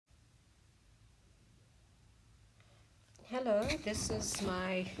Hello, this is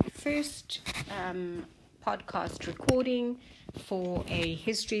my first podcast recording for a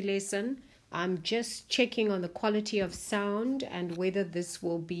history lesson. I'm just checking on the quality of sound and whether this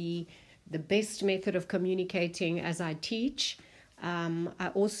will be the best method of communicating as I teach.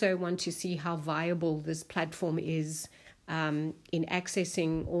 I also want to see how viable this platform is in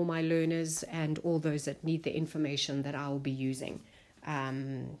accessing all my learners and all those that need the information that I will be using.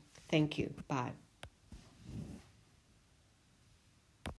 Thank you. Bye.